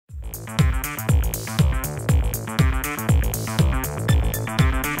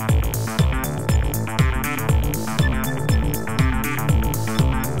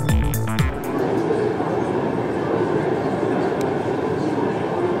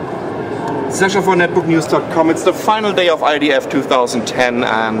Sasha for netbooknews.com. It's the final day of IDF 2010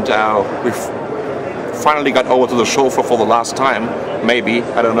 and we've finally got over to the chauffeur for the last time. Maybe,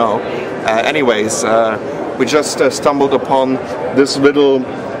 I don't know. Anyways, we just stumbled upon this little,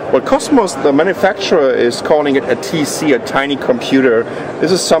 well, Ocosmos, the manufacturer, is calling it a TC, a tiny computer.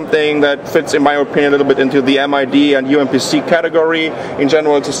 This is something that fits, in my opinion, a little bit into the MID and UMPC category. In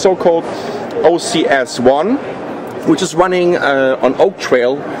general, it's a so-called OCS1, which is running on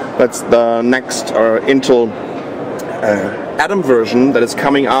Oaktrail. That's the next Intel Atom version that is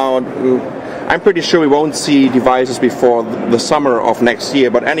coming out. I'm pretty sure we won't see devices before the summer of next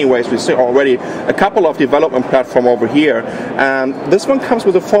year, but anyways, we see already a couple of development platforms over here. And this one comes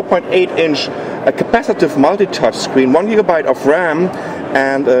with a 4.8-inch capacitive multi-touch screen, 1 GB of RAM,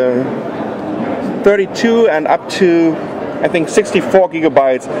 and 32 and up to, I think, 64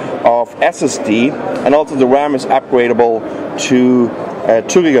 GB of SSD, and also the RAM is upgradable to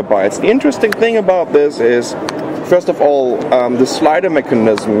 2 GB. The interesting thing about this is, first of all, the slider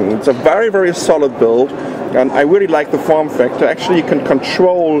mechanism. It's a very, very solid build, and I really like the form factor. Actually, you can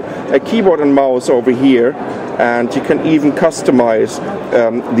control a keyboard and mouse over here, and you can even customize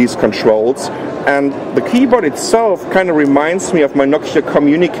these controls. And the keyboard itself kind of reminds me of my Nokia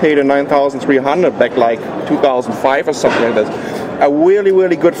Communicator 9300 back like 2005 or something like that. A really,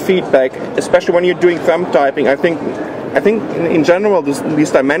 really good feedback, especially when you're doing thumb typing. I think in general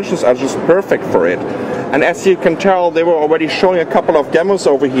these dimensions are just perfect for it. And as you can tell, they were already showing a couple of demos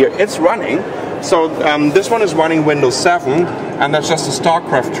over here. It's running. So this one is running Windows 7, and that's just a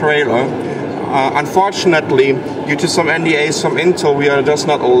StarCraft trailer. Unfortunately, due to some NDAs from Intel, we are just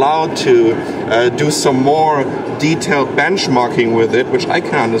not allowed to do some more detailed benchmarking with it, which I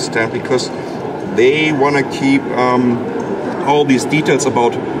can understand, because they want to keep all these details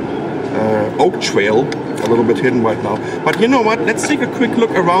about Oaktrail a little bit hidden right now. But you know what? Let's take a quick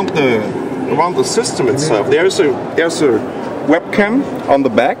look around the system itself. There's a webcam on the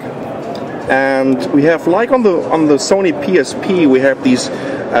back, and we have, like on the Sony PSP, we have these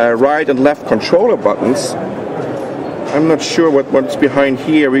right and left controller buttons. I'm not sure what's behind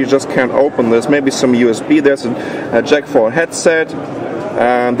here. We just can't open this. Maybe some USB. There's a jack for a headset,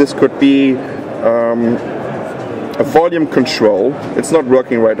 and this could be a volume control. It's not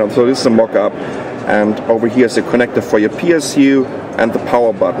working right now, so this is a mock-up. And over here is a connector for your PSU and the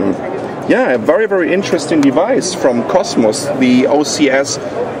power button. Yeah, a very, very interesting device from Ocosmos, the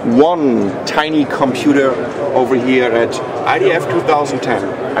OCS1 tiny computer over here at IDF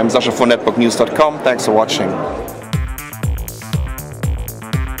 2010. I'm Sasha for netbooknews.com. Thanks for watching.